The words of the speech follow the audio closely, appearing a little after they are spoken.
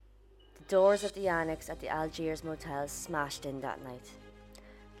doors of the annex at the Algiers Motel smashed in that night.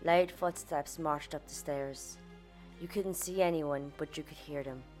 Loud footsteps marched up the stairs. You couldn't see anyone, but you could hear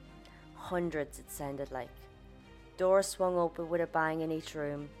them. Hundreds, it sounded like. Doors swung open with a bang in each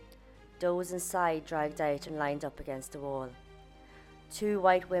room. Those inside dragged out and lined up against the wall. 2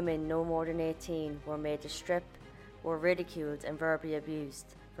 white women, no more than 18, were made to strip, were ridiculed and verbally abused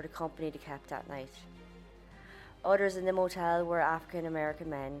for the company they kept that night. Others in the motel were African American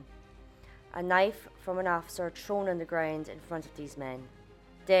men. A knife from an officer thrown on the ground in front of these men,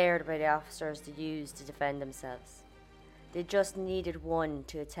 dared by the officers to use to defend themselves. They just needed one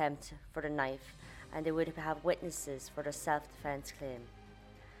to attempt for the knife, and they would have witnesses for their self-defense claim.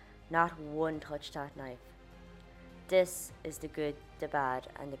 Not one touched that knife. This is the good, the bad,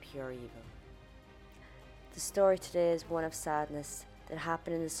 and the pure evil. The story today is one of sadness that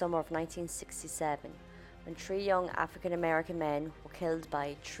happened in the summer of 1967, when 3 young African American men were killed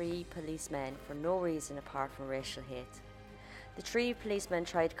by 3 policemen for no reason apart from racial hate. The 3 policemen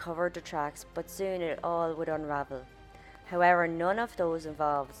tried to cover the tracks, but soon it all would unravel. However, none of those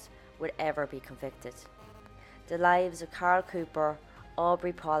involved would ever be convicted. The lives of Carl Cooper,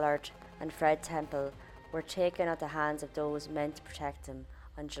 Aubrey Pollard, and Fred Temple were taken at the hands of those meant to protect them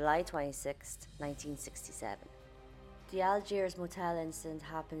on July 26, 1967. The Algiers Motel Incident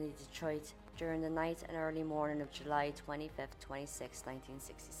happened in Detroit during the night and early morning of July 25, 26,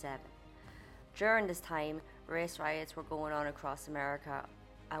 1967. During this time, race riots were going on across America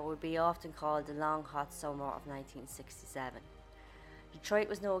and would be often called the long hot summer of 1967. Detroit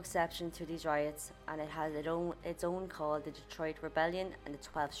was no exception to these riots, and it had its own called the Detroit Rebellion and the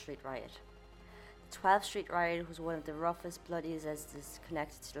 12th Street Riot. The 12th Street Riot was one of the roughest, bloodiest incidents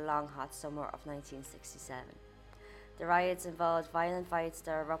connected to the long hot summer of 1967. The riots involved violent fights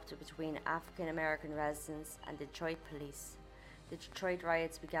that erupted between African American residents and Detroit police. The Detroit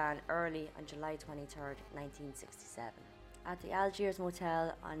riots began early on July 23, 1967. At the Algiers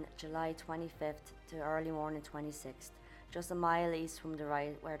Motel on July 25th to early morning 26th, just a mile east from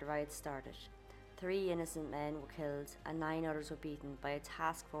where the riots started, 3 innocent men were killed and 9 others were beaten by a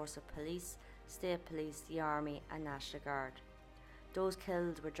task force of police, state police, the army and National Guard. Those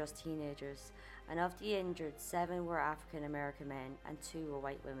killed were just teenagers, and of the injured, 7 were African American men and 2 were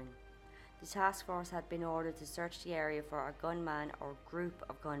white women. The task force had been ordered to search the area for a gunman or group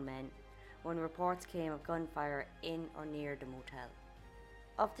of gunmen when reports came of gunfire in or near the motel.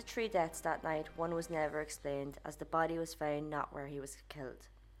 Of the 3 deaths that night, 1 was never explained, as the body was found not where he was killed.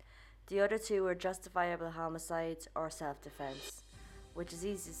 The other 2 were justifiable homicides or self-defense, which is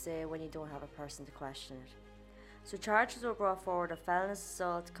easy to say when you don't have a person to question it. So charges were brought forward of felonious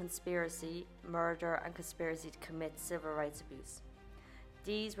assault, conspiracy, murder and conspiracy to commit civil rights abuse.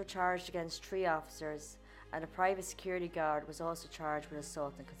 These were charged against 3 officers, and a private security guard was also charged with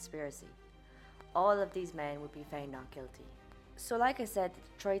assault and conspiracy. All of these men would be found not guilty. So like I said, the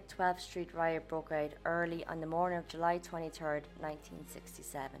Detroit 12th Street riot broke out early on the morning of July 23,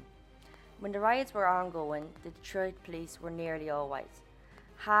 1967. When the riots were ongoing, the Detroit police were nearly all white,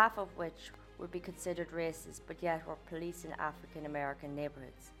 half of which would be considered racist, but yet were policing African American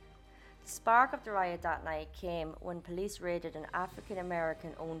neighbourhoods. The spark of the riot that night came when police raided an African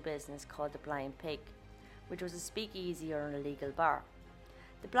American owned business called the Blind Pig, which was a speakeasy or an illegal bar.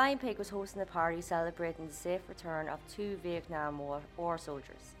 The Blind Pig was hosting a party celebrating the safe return of 2 Vietnam War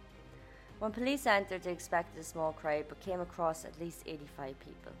soldiers. When police entered, they expected a small crowd but came across at least 85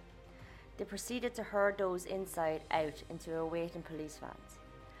 people. They proceeded to herd those inside out into awaiting police vans.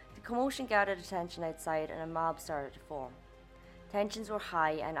 The commotion gathered attention outside and a mob started to form. Tensions were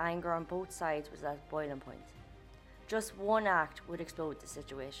high and anger on both sides was at boiling point. Just one act would explode the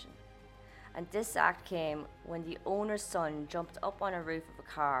situation. And this act came when the owner's son jumped up on a roof of a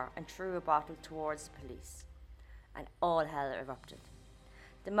car and threw a bottle towards the police. And all hell erupted.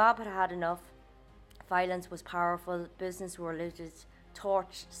 The mob had had enough. Violence was powerful, businesses were looted,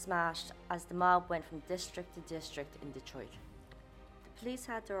 torched, smashed as the mob went from district to district in Detroit. The police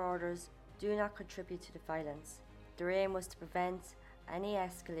had their orders: do not contribute to the violence. Their aim was to prevent any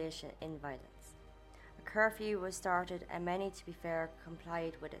escalation in violence. A curfew was started and many, to be fair,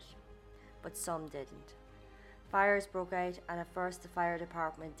 complied with it, but some didn't. Fires broke out, and at first the fire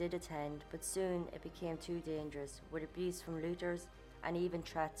department did attend, but soon it became too dangerous, with abuse from looters and even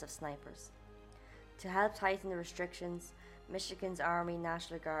threats of snipers. To help tighten the restrictions, Michigan's Army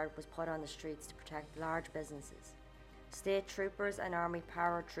National Guard was put on the streets to protect large businesses. State troopers and Army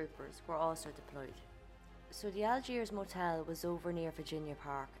paratroopers were also deployed. So the Algiers Motel was over near Virginia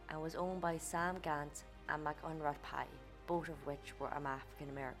Park and was owned by Sam Gant and McUnrat Pai, both of which were African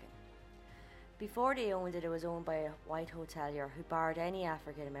American. Before they owned it, it was owned by a white hotelier who barred any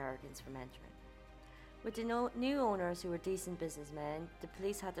African Americans from entering. With the new owners, who were decent businessmen, the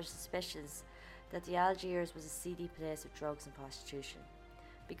police had their suspicions that the Algiers was a seedy place of drugs and prostitution.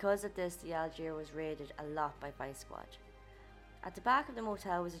 Because of this, the Algiers was raided a lot by Vice Squad. At the back of the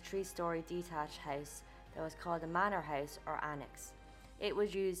motel was a 3-story detached house that was called a manor house or annex. It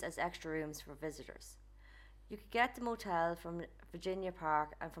was used as extra rooms for visitors. You could get the motel from Virginia Park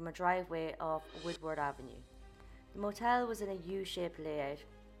and from a driveway off Woodward Avenue. The motel was in a U-shaped layout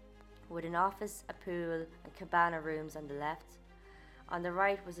with an office, a pool and cabana rooms on the left. On the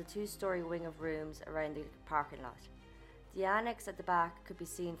right was a 2-story wing of rooms around the parking lot. The annex at the back could be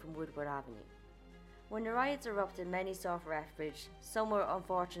seen from Woodward Avenue. When the riots erupted, many sought refuge. Some were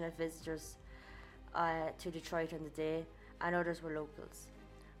unfortunate visitors to Detroit on the day, and others were locals.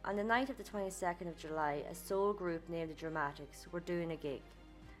 On the night of the 22nd of July, a soul group named the Dramatics were doing a gig.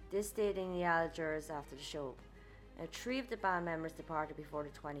 This stayed in the Algiers after the show. Now, 3 of the band members departed before the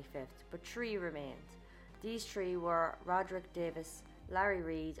 25th, but 3 remained. These 3 were Roderick Davis, Larry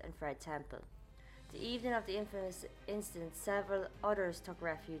Reid and Fred Temple. The evening of the infamous incident, several others took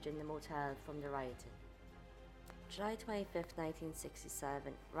refuge in the motel from the rioting. July 25,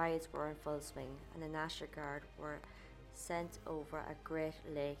 1967, riots were in full swing and the National Guard were sent over at Great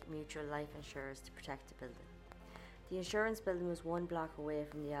Lake Mutual Life Insurers to protect the building. The insurance building was 1 block away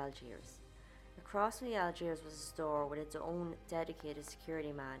from the Algiers. Across from the Algiers was a store with its own dedicated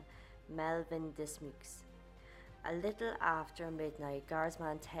security man, Melvin Dismukes. A little after midnight,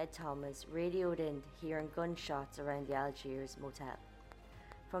 guardsman Ted Thomas radioed in hearing gunshots around the Algiers Motel.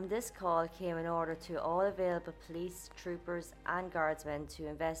 From this call came an order to all available police, troopers and guardsmen to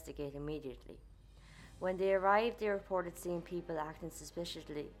investigate immediately. When they arrived, they reported seeing people acting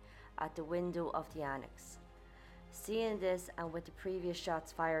suspiciously at the window of the annex. Seeing this, and with the previous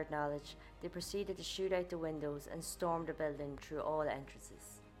shots fired knowledge, they proceeded to shoot out the windows and storm the building through all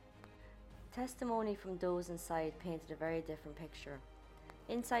entrances. Testimony from those inside painted a very different picture.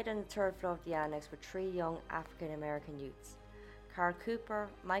 Inside on the 3rd floor of the annex were 3 young African American youths, Carl Cooper,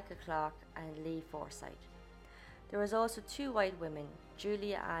 Michael Clark and Lee Forsythe. There was also 2 white women,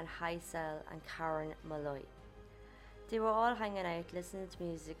 Julia Ann Heisel and Karen Malloy. They were all hanging out, listening to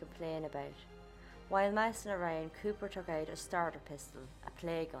music and playing about. While messing around, Cooper took out a starter pistol, a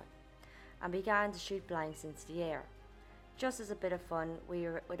play gun, and began to shoot blanks into the air, just as a bit of fun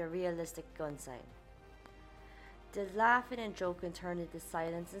with a realistic gun sign. The laughing and joking turned into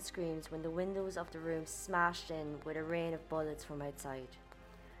silence and screams when the windows of the room smashed in with a rain of bullets from outside.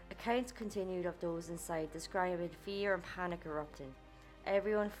 Accounts continued of those inside describing fear and panic erupting,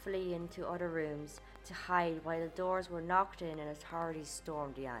 everyone fleeing to other rooms to hide while the doors were knocked in and authorities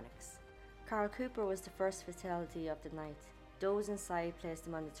stormed the annex. Carl Cooper was the first fatality of the night. Those inside placed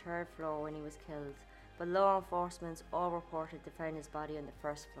him on the 3rd floor when he was killed, but law enforcement all reported to find his body on the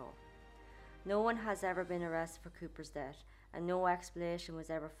 1st floor. No one has ever been arrested for Cooper's death, and no explanation was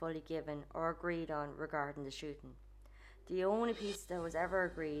ever fully given or agreed on regarding the shooting. The only piece that was ever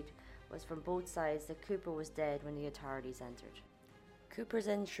agreed was from both sides that Cooper was dead when the authorities entered. Cooper's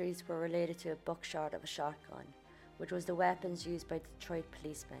injuries were related to a buckshot of a shotgun, which was the weapons used by Detroit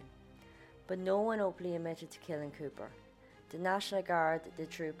policemen. But no one openly admitted to killing Cooper. The National Guard, the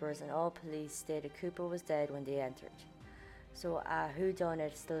troopers and all police stated Cooper was dead when they entered. So a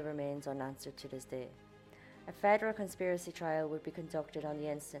whodunit still remains unanswered to this day. A federal conspiracy trial would be conducted on the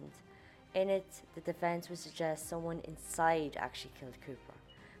incident. In it, the defence would suggest someone inside actually killed Cooper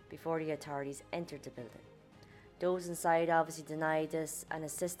before the authorities entered the building. Those inside obviously denied this and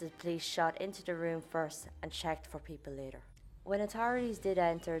insisted police shot into the room first and checked for people later. When authorities did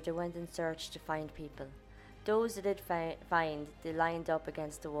enter, they went in search to find people. Those they did find, they lined up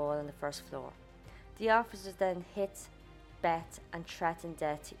against the wall on the 1st floor. The officers then hit, bet and threatened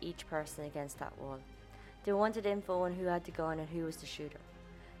death to each person against that wall. They wanted info on who had the gun and who was the shooter.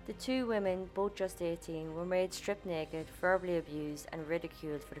 The 2 women, both just 18, were made strip naked, verbally abused and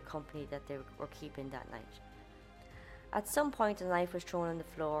ridiculed for the company that they were keeping that night. At some point a knife was thrown on the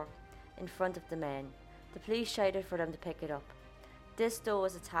floor in front of the men. The police shouted for them to pick it up. This though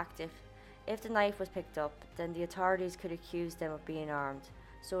was a tactic. If the knife was picked up, then the authorities could accuse them of being armed,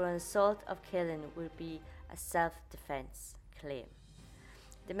 so an assault of killing would be a self-defense claim.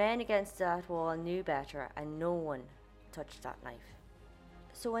 The men against that wall knew better and no one touched that knife.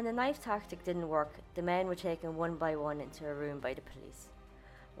 So when the knife tactic didn't work, the men were taken one by one into a room by the police.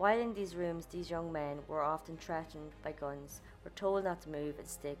 While in these rooms, these young men were often threatened by guns, were told not to move and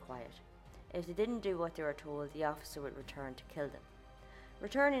stay quiet. If they didn't do what they were told, the officer would return to kill them.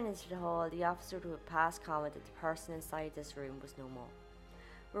 Returning into the hall, the officer would pass comment that the person inside this room was no more.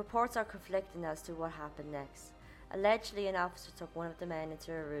 Reports are conflicting as to what happened next. Allegedly, an officer took one of the men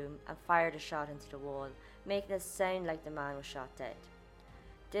into a room and fired a shot into the wall, making it sound like the man was shot dead.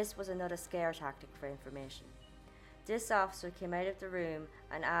 This was another scare tactic for information. This officer came out of the room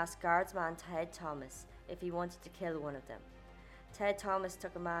and asked guardsman Ted Thomas if he wanted to kill one of them. Ted Thomas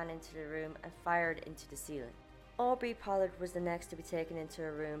took a man into the room and fired into the ceiling. Aubrey Pollard was the next to be taken into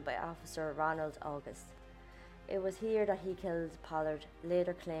a room by Officer Ronald August. It was here that he killed Pollard,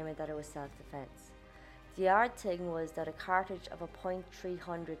 later claiming that it was self-defense. The odd thing was that a cartridge of a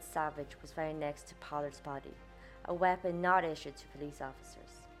 .300 Savage was found next to Pollard's body, a weapon not issued to police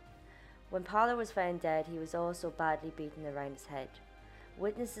officers. When Pollard was found dead, he was also badly beaten around his head.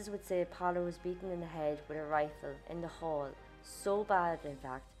 Witnesses would say Pollard was beaten in the head with a rifle in the hall, so bad in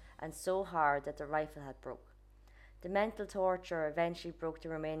fact, and so hard that the rifle had broke. The mental torture eventually broke the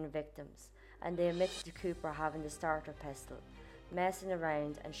remaining victims, and they admitted to Cooper having the starter pistol, messing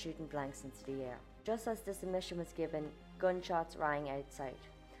around and shooting blanks into the air. Just as this admission was given, gunshots rang outside,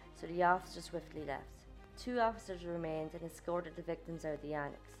 so the officers swiftly left. 2 officers remained and escorted the victims out of the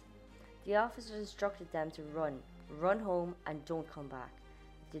annex. The officers instructed them to run home and don't come back.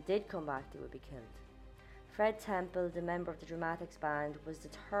 If they did come back, they would be killed. Fred Temple, the member of the dramatics band, was the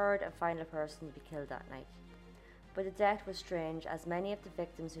 3rd and final person to be killed that night. But the death was strange, as many of the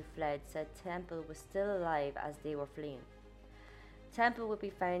victims who fled said Temple was still alive as they were fleeing. Temple would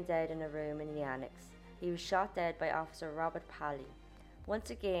be found dead in a room in the annex. He was shot dead by Officer Robert Pally. Once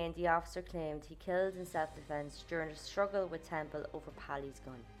again, the officer claimed he killed in self-defense during a struggle with Temple over Pally's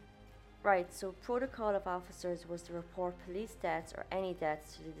gun. Right, so protocol of officers was to report police deaths or any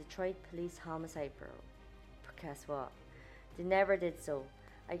deaths to the Detroit Police Homicide Bureau. But guess what? They never did so.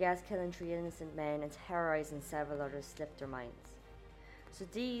 I guess killing 3 innocent men and terrorising several others slipped their minds. So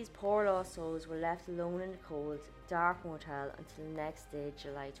these poor lost souls were left alone in the cold, dark motel until the next day,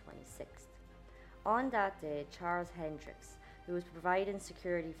 July 26th. On that day, Charles Hendricks, who was providing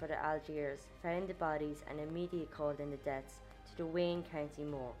security for the Algiers, found the bodies and immediately called in the deaths to the Wayne County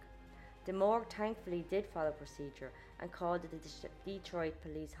morgue. The morgue thankfully did follow procedure and called the Detroit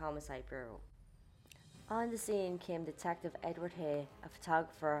Police Homicide Bureau. On the scene came Detective Edward Hay, a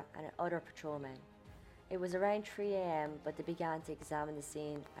photographer, and other patrolmen. It was around 3 a.m, but they began to examine the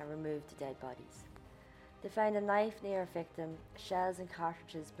scene and remove the dead bodies. They found a knife near a victim, shells and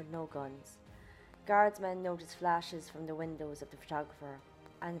cartridges, but no guns. Guardsmen noticed flashes from the windows of the photographer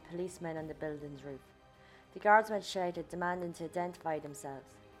and the policemen on the building's roof. The guardsmen shouted, demanding to identify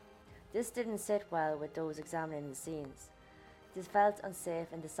themselves. This didn't sit well with those examining the scenes. They felt unsafe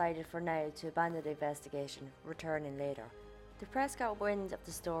and decided for now to abandon the investigation, returning later. The press got wind of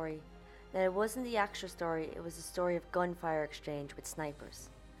the story. Now, it wasn't the actual story, it was a story of gunfire exchange with snipers.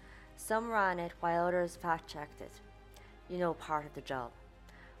 Some ran it while others fact-checked it. You know, part of the job.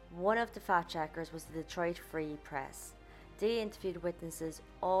 One of the fact-checkers was the Detroit Free Press. They interviewed witnesses,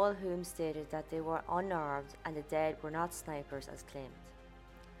 all whom stated that they were unarmed and the dead were not snipers as claimed.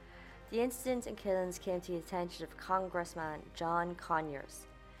 The incident and killings came to the attention of Congressman John Conyers.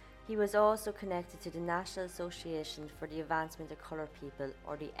 He was also connected to the National Association for the Advancement of Coloured People,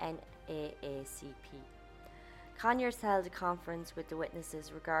 or the NAACP. Conyers held a conference with the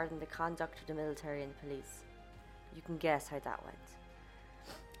witnesses regarding the conduct of the military and police. You can guess how that went.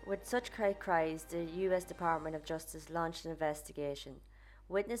 With such cries, the US Department of Justice launched an investigation.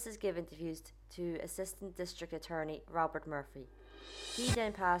 Witnesses gave interviews to Assistant District Attorney Robert Murphy. He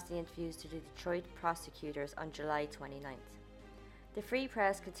then passed the interviews to the Detroit prosecutors on July 29th. The Free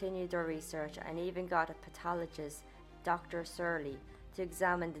Press continued their research and even got a pathologist, Dr. Surley, to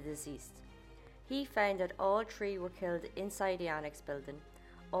examine the deceased. He found that all 3 were killed inside the annex building.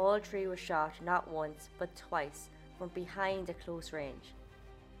 All 3 were shot not once but twice from behind at close range.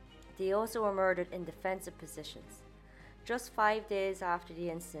 They also were murdered in defensive positions. Just 5 days after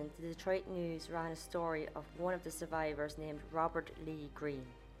the incident, the Detroit News ran a story of one of the survivors named Robert Lee Green.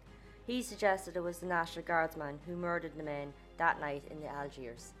 He suggested it was the National Guardsman who murdered the men that night in the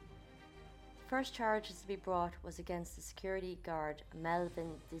Algiers. The first charges to be brought was against the security guard Melvin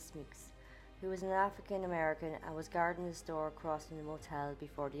Dismukes, who was an African American and was guarding the store across from the motel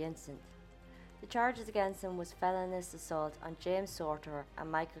before the incident. The charges against him was felonious assault on James Sorter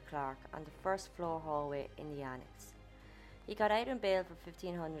and Michael Clark on the first floor hallway in the annex. He got out on bail for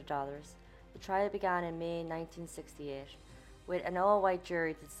 $1,500. The trial began in May 1968 with an all-white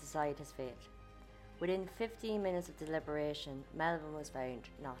jury to decide his fate. Within 15 minutes of deliberation, Melvin was found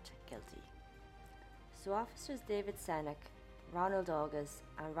not guilty. So officers David Senek, Ronald August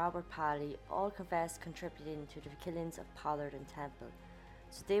and Robert Pally all confessed contributing to the killings of Pollard and Temple,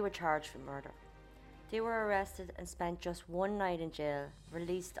 so they were charged with murder. They were arrested and spent just one night in jail,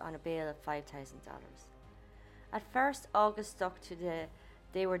 released on a bail of $5,000. At first, August stuck to the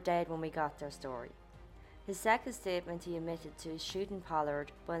 "they were dead when we got their" story. His second statement, he admitted to shooting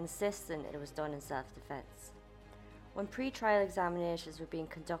Pollard, but insisting it was done in self-defense. When pre-trial examinations were being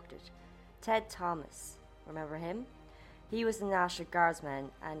conducted, Ted Thomas, remember him? He was the National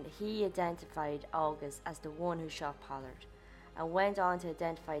Guardsman, and he identified August as the one who shot Pollard, and went on to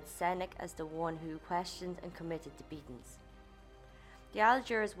identify Senek as the one who questioned and committed the beatings. The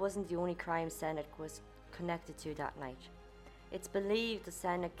Algiers wasn't the only crime Senek was connected to that night. It's believed that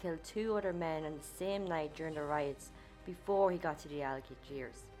Senek killed 2 other men on the same night during the riots before he got to the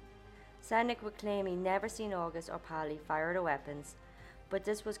Algiers. Senek would claim he never seen August or Pally fire the weapons, but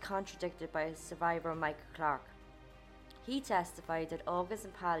this was contradicted by his survivor Michael Clark. He testified that August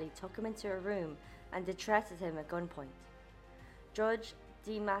and Pally took him into a room and they threatened him at gunpoint. Judge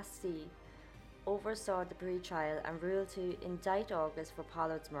Demasky oversaw the pre-trial and ruled to indict August for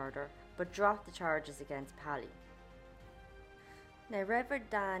Pollard's murder, but dropped the charges against Pally. Now, Reverend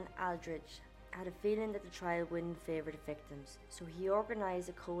Dan Aldridge had a feeling that the trial wouldn't favour the victims, so he organised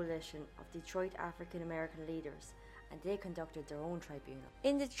a coalition of Detroit African American leaders, and they conducted their own tribunal.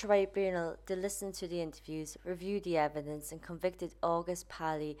 In the tribunal, they listened to the interviews, reviewed the evidence, and convicted August,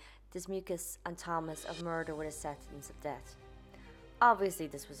 Pally, Dismucus, and Thomas of murder with a sentence of death. Obviously,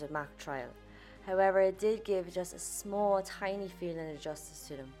 this was a mock trial. However, it did give just a small, tiny feeling of justice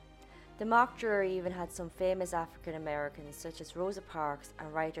to them. The mock jury even had some famous African Americans such as Rosa Parks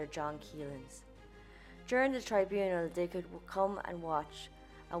and writer John Killings. During the tribunal, they could come and watch,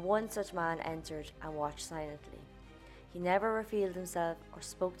 and one such man entered and watched silently. He never revealed himself or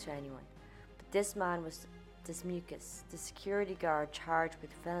spoke to anyone, but this man was Dismucus, the security guard charged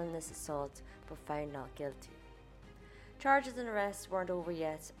with felonious assault but found not guilty. Charges and arrests weren't over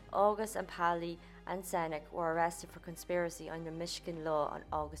yet. August and Pally and Senek were arrested for conspiracy under Michigan law on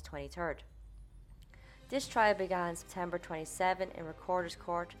August 23rd. This trial began September 27 in Recorder's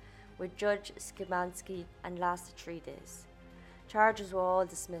Court with Judge Skimansky and lasted 3 days. Charges were all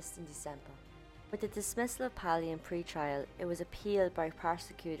dismissed in December. With the dismissal of Pally in pre-trial, it was appealed by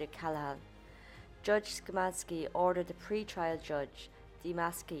prosecutor Callahan. Judge Skimansky ordered the pre-trial judge,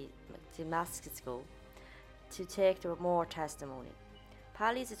 Demasky, to take more testimony.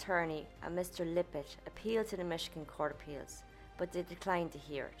 Pally's attorney and Mr. Lippitt appealed to the Michigan Court of Appeals, but they declined to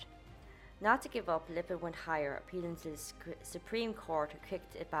hear it. Not to give up, Lippitt went higher, appealing to the Supreme Court, who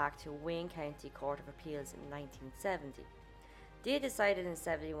kicked it back to Wayne County Court of Appeals in 1970. They decided in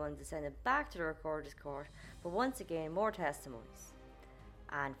 1971 to send it back to the Recorder's Court, but once again more testimonies.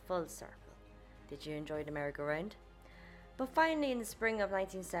 And full circle. Did you enjoy the merry-go-round? But finally, in the spring of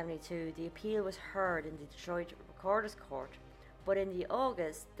 1972, the appeal was heard in the Detroit Recorder's Court, but in the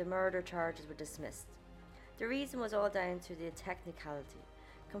August, the murder charges were dismissed. The reason was all down to the technicality.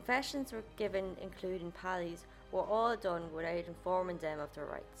 Confessions were given, including Pally's, were all done without informing them of their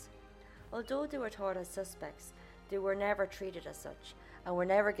rights. Although they were thought as suspects, they were never treated as such, and were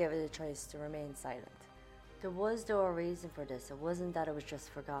never given the choice to remain silent. There was, though, a reason for this. It wasn't that it was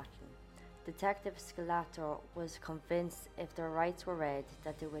just forgotten. Detective Scalator was convinced if their rights were read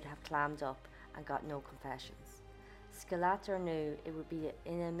that they would have clammed up and got no confessions. Scalator knew it would be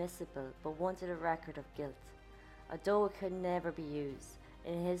inadmissible but wanted a record of guilt. Although it could never be used,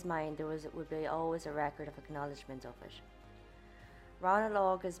 in his mind there would be always a record of acknowledgement of it. Ronald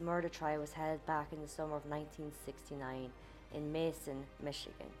August's murder trial was held back in the summer of 1969 in Mason,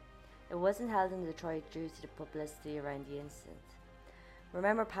 Michigan. It wasn't held in Detroit due to the publicity around the incident.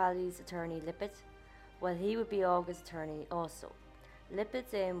 Remember Pally's attorney Lippitt? Well, he would be August's attorney also.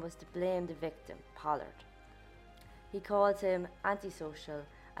 Lippitt's aim was to blame the victim, Pollard. He called him antisocial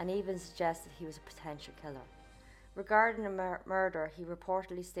and even suggested he was a potential killer. Regarding the murder, he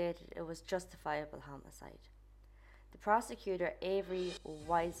reportedly stated it was justifiable homicide. The prosecutor, Avery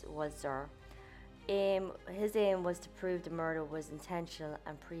Weiswasser, his aim was to prove the murder was intentional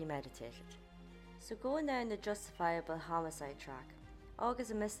and premeditated. So going down the justifiable homicide track,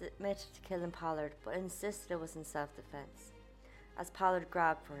 August admitted to killing Pollard but insisted it was in self-defense, as Pollard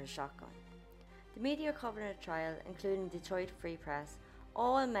grabbed for his shotgun. The media covering the trial, including the Detroit Free Press,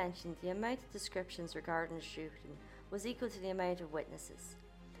 all mentioned the amount of descriptions regarding the shooting was equal to the amount of witnesses.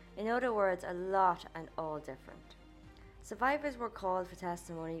 In other words, a lot and all different. Survivors were called for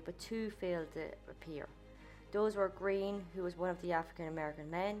testimony, but 2 failed to appear. Those were Green, who was one of the African American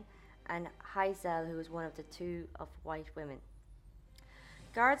men, and Heisel, who was one of the 2 of white women.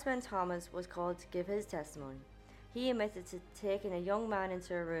 Guardsman Thomas was called to give his testimony. He admitted to taking a young man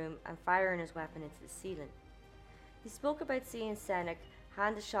into a room and firing his weapon into the ceiling. He spoke about seeing Senek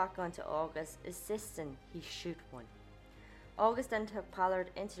hand a shotgun to August, insisting he shoot one. August then took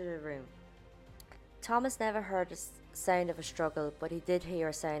Pollard into the room. Thomas never heard a sound of a struggle, but he did hear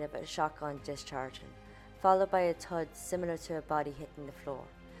a sound of a shotgun discharging, followed by a thud similar to a body hitting the floor.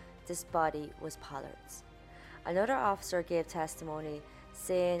 This body was Pollard's. Another officer gave testimony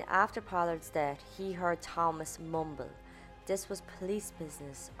saying after Pollard's death he heard Thomas mumble, "This was police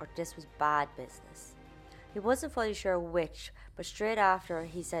business," or "This was bad business." He wasn't fully sure which, but straight after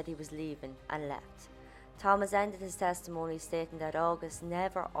he said he was leaving and left. Thomas ended his testimony stating that August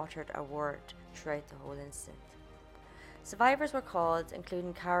never uttered a word throughout the whole incident. Survivors were called,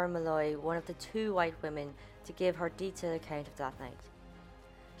 including Karen Malloy, one of the two white women, to give her detailed account of that night.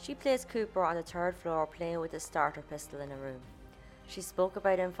 She placed Cooper on the third floor playing with a starter pistol in a room. She spoke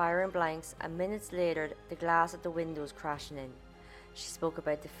about him firing blanks, and minutes later the glass at the windows crashing in. She spoke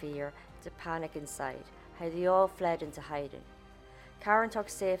about the fear, the panic inside, how they all fled into hiding. Karen took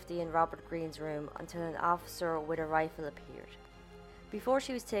safety in Robert Green's room until an officer with a rifle appeared. Before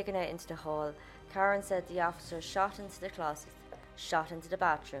she was taken out into the hall, Karen said the officer shot into the closet, shot into the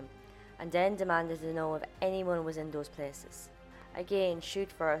bathroom, and then demanded to know if anyone was in those places. Again,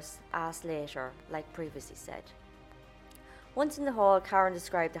 shoot first, ask later, like previously said. Once in the hall, Karen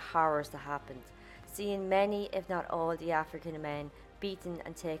described the horrors that happened, seeing many, if not all, the African men beaten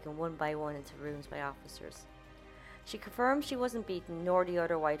and taken one by one into rooms by officers. She confirmed she wasn't beaten nor the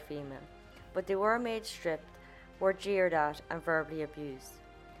other white female, but they were made stripped, were jeered at and verbally abused.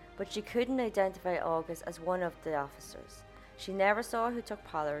 But she couldn't identify August as one of the officers. She never saw who took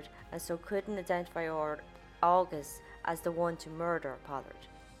Pollard and so couldn't identify August as the one to murder Pollard.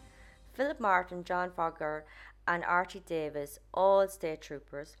 Philip Martin, John Fogger and Archie Davis, all state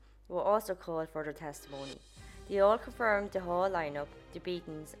troopers, were also called for their testimony. They all confirmed the whole lineup, the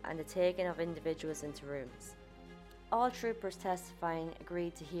beatings and the taking of individuals into rooms. All troopers testifying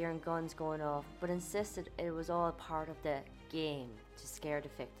agreed to hearing guns going off, but insisted it was all part of the game to scare the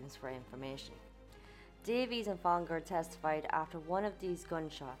victims for information. Davies and Fonger testified after one of these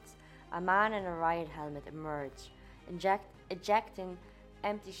gunshots, a man in a riot helmet emerged, ejecting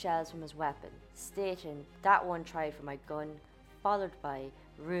empty shells from his weapon, stating, "That one tried for my gun," followed by,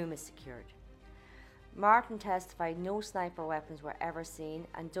 "Room is secured." Martin testified no sniper weapons were ever seen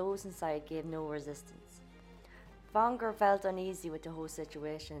and those inside gave no resistance. Fonger felt uneasy with the whole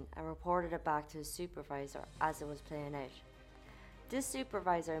situation and reported it back to his supervisor as it was playing out. This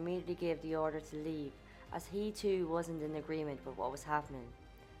supervisor immediately gave the order to leave, as he too wasn't in agreement with what was happening.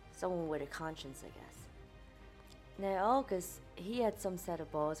 Someone with a conscience, I guess. Now August, he had some set of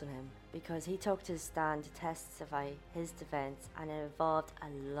balls on him, because he took to the stand to testify his defence, and it involved a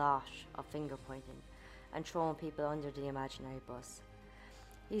lot of finger pointing and throwing people under the imaginary bus.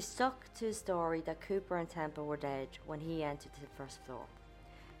 He stuck to his story that Cooper and Temple were dead when he entered the first floor.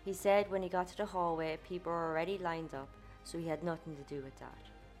 He said when he got to the hallway, people were already lined up, so he had nothing to do with that.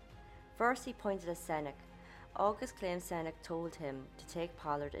 First, he pointed at Senek. August claimed Senek told him to take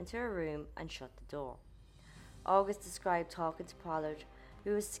Pollard into a room and shut the door. August described talking to Pollard,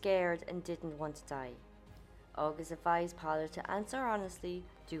 who was scared and didn't want to die. August advised Pollard to answer honestly,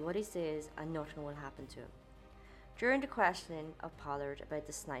 do what he says, and nothing will happen to him. During the questioning of Pollard about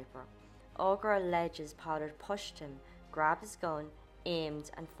the sniper, Auger alleges Pollard pushed him, grabbed his gun, aimed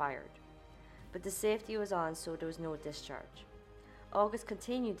and fired. But the safety was on, so there was no discharge. August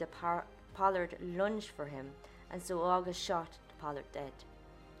continued that Pollard lunged for him, and so August shot Pollard dead.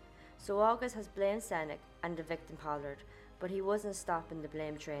 So August has blamed Senek and the victim Pollard, but he wasn't stopping the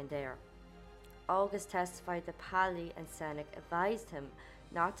blame train there. August testified that Pally and Senek advised him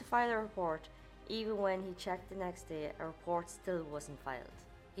not to file a report. Even when he checked the next day, a report still wasn't filed.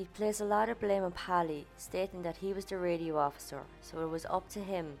 He'd placed a lot of blame on Pally, stating that he was the radio officer, so it was up to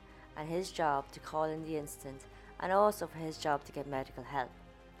him and his job to call in the incident, and also for his job to get medical help.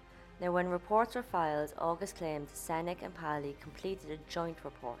 Now, when reports were filed, August claimed Senek and Pally completed a joint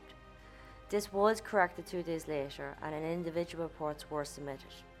report. This was corrected 2 days later, and individual reports were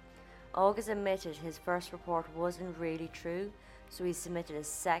submitted. August admitted his first report wasn't really true, so he submitted a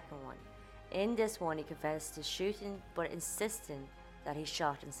second one. In this one, he confessed to shooting, but insisting that he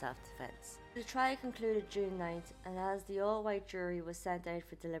shot in self-defense. The trial concluded June 9th, and as the all-white jury was sent out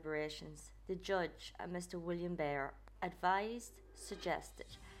for deliberations, the judge, a Mr. William Bear, advised, suggested,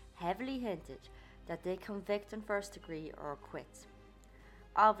 heavily hinted that they convict on first degree or acquit.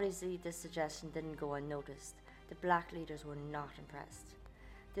 Obviously, this suggestion didn't go unnoticed. The black leaders were not impressed.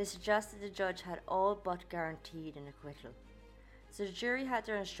 They suggested the judge had all but guaranteed an acquittal. So the jury had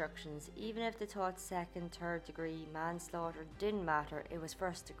their instructions. Even if they thought second, third degree manslaughter didn't matter, it was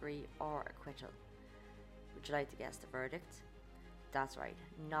first degree or acquittal. Would you like to guess the verdict? That's right,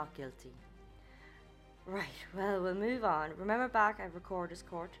 not guilty. Right, well, we'll move on. Remember back at Recorder's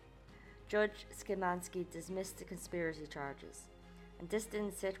Court? Judge Skimansky dismissed the conspiracy charges, and this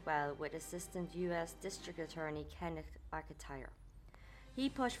didn't sit well with Assistant U.S. District Attorney Kenneth McIntyre. He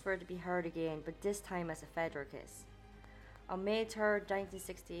pushed for it to be heard again, but this time as a federal case. On May 3,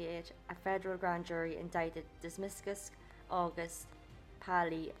 1968, a federal grand jury indicted Dismiskus, August,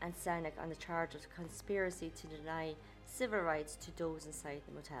 Pally and Senek on the charge of conspiracy to deny civil rights to those inside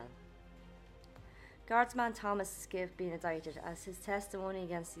the motel. Guardsman Thomas escaped being indicted as his testimony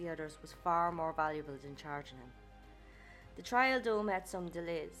against the others was far more valuable than charging him. The trial though met some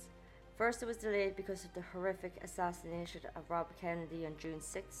delays. First, it was delayed because of the horrific assassination of Robert Kennedy on June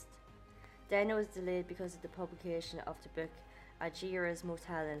 6th. Then it was delayed because of the publication of the book Algiers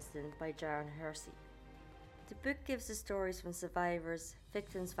Motel Incident by John Hersey. The book gives the stories from survivors,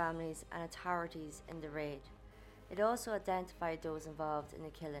 victims' families and authorities in the raid. It also identified those involved in the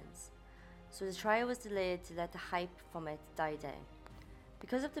killings. So the trial was delayed to let the hype from it die down.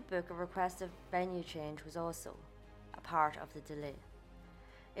 Because of the book, a request of venue change was also a part of the delay.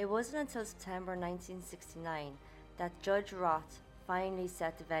 It wasn't until September 1969 that Judge Roth finally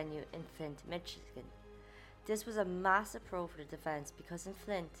set the venue in Flint, Michigan. This was a massive pro for the defense because in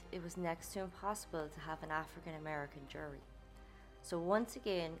Flint it was next to impossible to have an African American jury. So once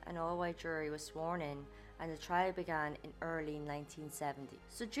again an all-white jury was sworn in and the trial began in early 1970.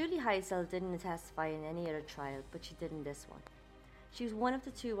 So Julie Heisel didn't testify in any other trial, but she did in this one. She was one of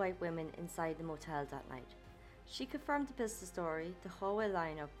the two white women inside the motel that night. She confirmed the pistol story, the hallway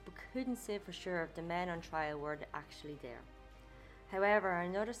lineup, but couldn't say for sure if the men on trial were actually there. However,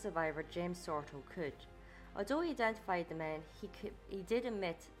 another survivor, James Sorto, could. Although he identified the men, he did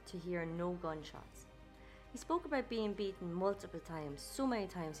admit to hearing no gunshots. He spoke about being beaten multiple times, so many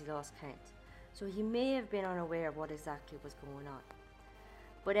times he lost count, so he may have been unaware of what exactly was going on.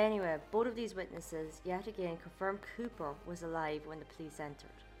 But anyway, both of these witnesses yet again confirmed Cooper was alive when the police entered.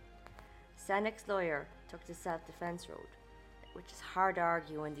 Senek's lawyer took the self-defense road, which is hard to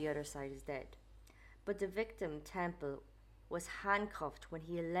argue when the other side is dead. But the victim, Temple, was handcuffed when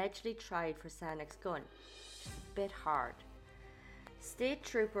he allegedly tried for Senek's gun. Just a bit hard. State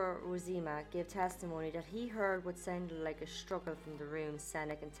Trooper Rosima gave testimony that he heard what sounded like a struggle from the room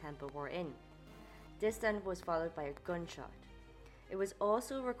Senek and Temple were in. This then was followed by a gunshot. It was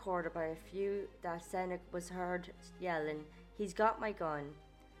also recorded by a few that Senek was heard yelling, "He's got my gun."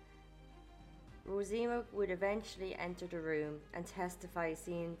 Rosima would eventually enter the room and testify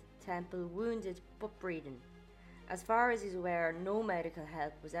seeing Temple wounded but breathing. As far as he's aware, no medical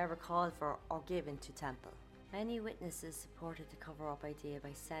help was ever called for or given to Temple. Many witnesses supported the cover-up idea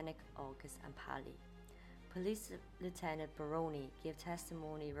by Senek, August and Pally. Police Lieutenant Baroni gave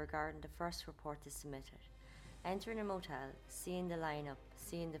testimony regarding the first report they submitted. Entering a motel, seeing the lineup,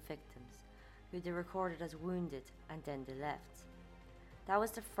 seeing the victims, who they recorded as wounded, and then they left. That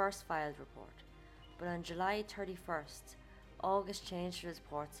was the first filed report, but on July 31st, August changed his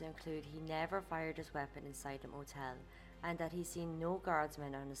report to include he never fired his weapon inside the motel and that he seen no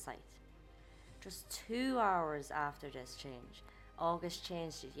guardsmen on the site. Just 2 hours after this change, August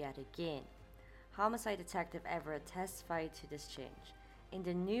changed it yet again. Homicide Detective Everett testified to this change. In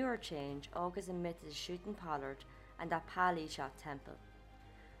the newer change, August admitted to shooting Pollard and that Pally shot Temple.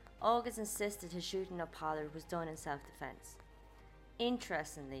 August insisted his shooting of Pollard was done in self-defense.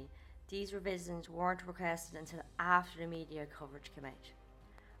 Interestingly, these revisions weren't requested until after the media coverage came out.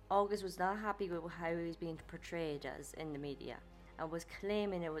 August was not happy with how he was being portrayed as in the media and was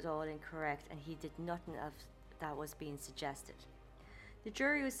claiming it was all incorrect and he did nothing of that was being suggested. The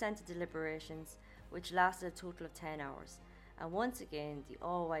jury was sent to deliberations, which lasted a total of 10 hours, and once again the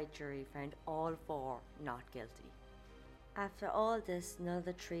all-white jury found all four not guilty. After all this, none of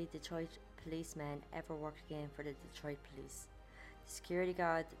the three Detroit policemen ever worked again for the Detroit police. The security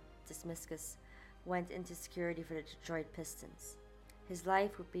guard, Dismiskus, went into security for the Detroit Pistons. His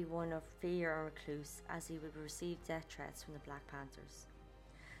life would be one of fear and recluse as he would receive death threats from the Black Panthers.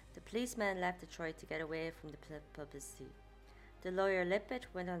 The policemen left Detroit to get away from the publicity. The lawyer Lippett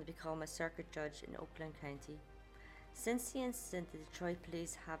went on to become a circuit judge in Oakland County. Since the incident, the Detroit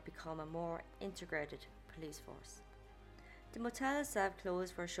police have become a more integrated police force. The motel itself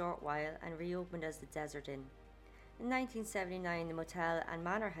closed for a short while and reopened as the Desert Inn. In 1979, the motel and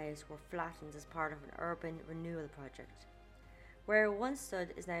manor house were flattened as part of an urban renewal project. Where it once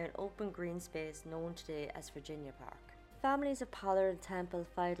stood is now an open green space known today as Virginia Park. Families of Pollard and Temple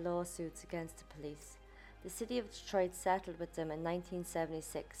filed lawsuits against the police. The city of Detroit settled with them in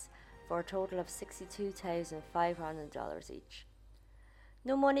 1976 for a total of $62,500 each.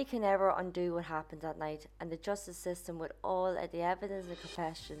 No money can ever undo what happened that night, and the justice system, with all the evidence and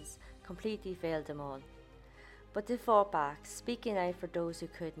confessions, completely failed them all. But they fought back, speaking out for those who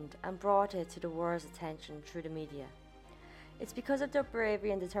couldn't, and brought it to the world's attention through the media. It's because of their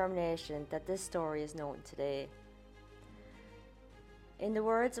bravery and determination that this story is known today. In the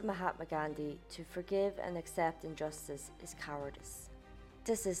words of Mahatma Gandhi, to forgive and accept injustice is cowardice.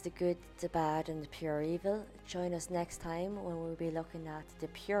 This is the good, the bad, and the pure evil. Join us next time when we'll be looking at the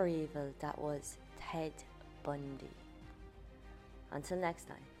pure evil that was Ted Bundy. Until next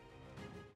time.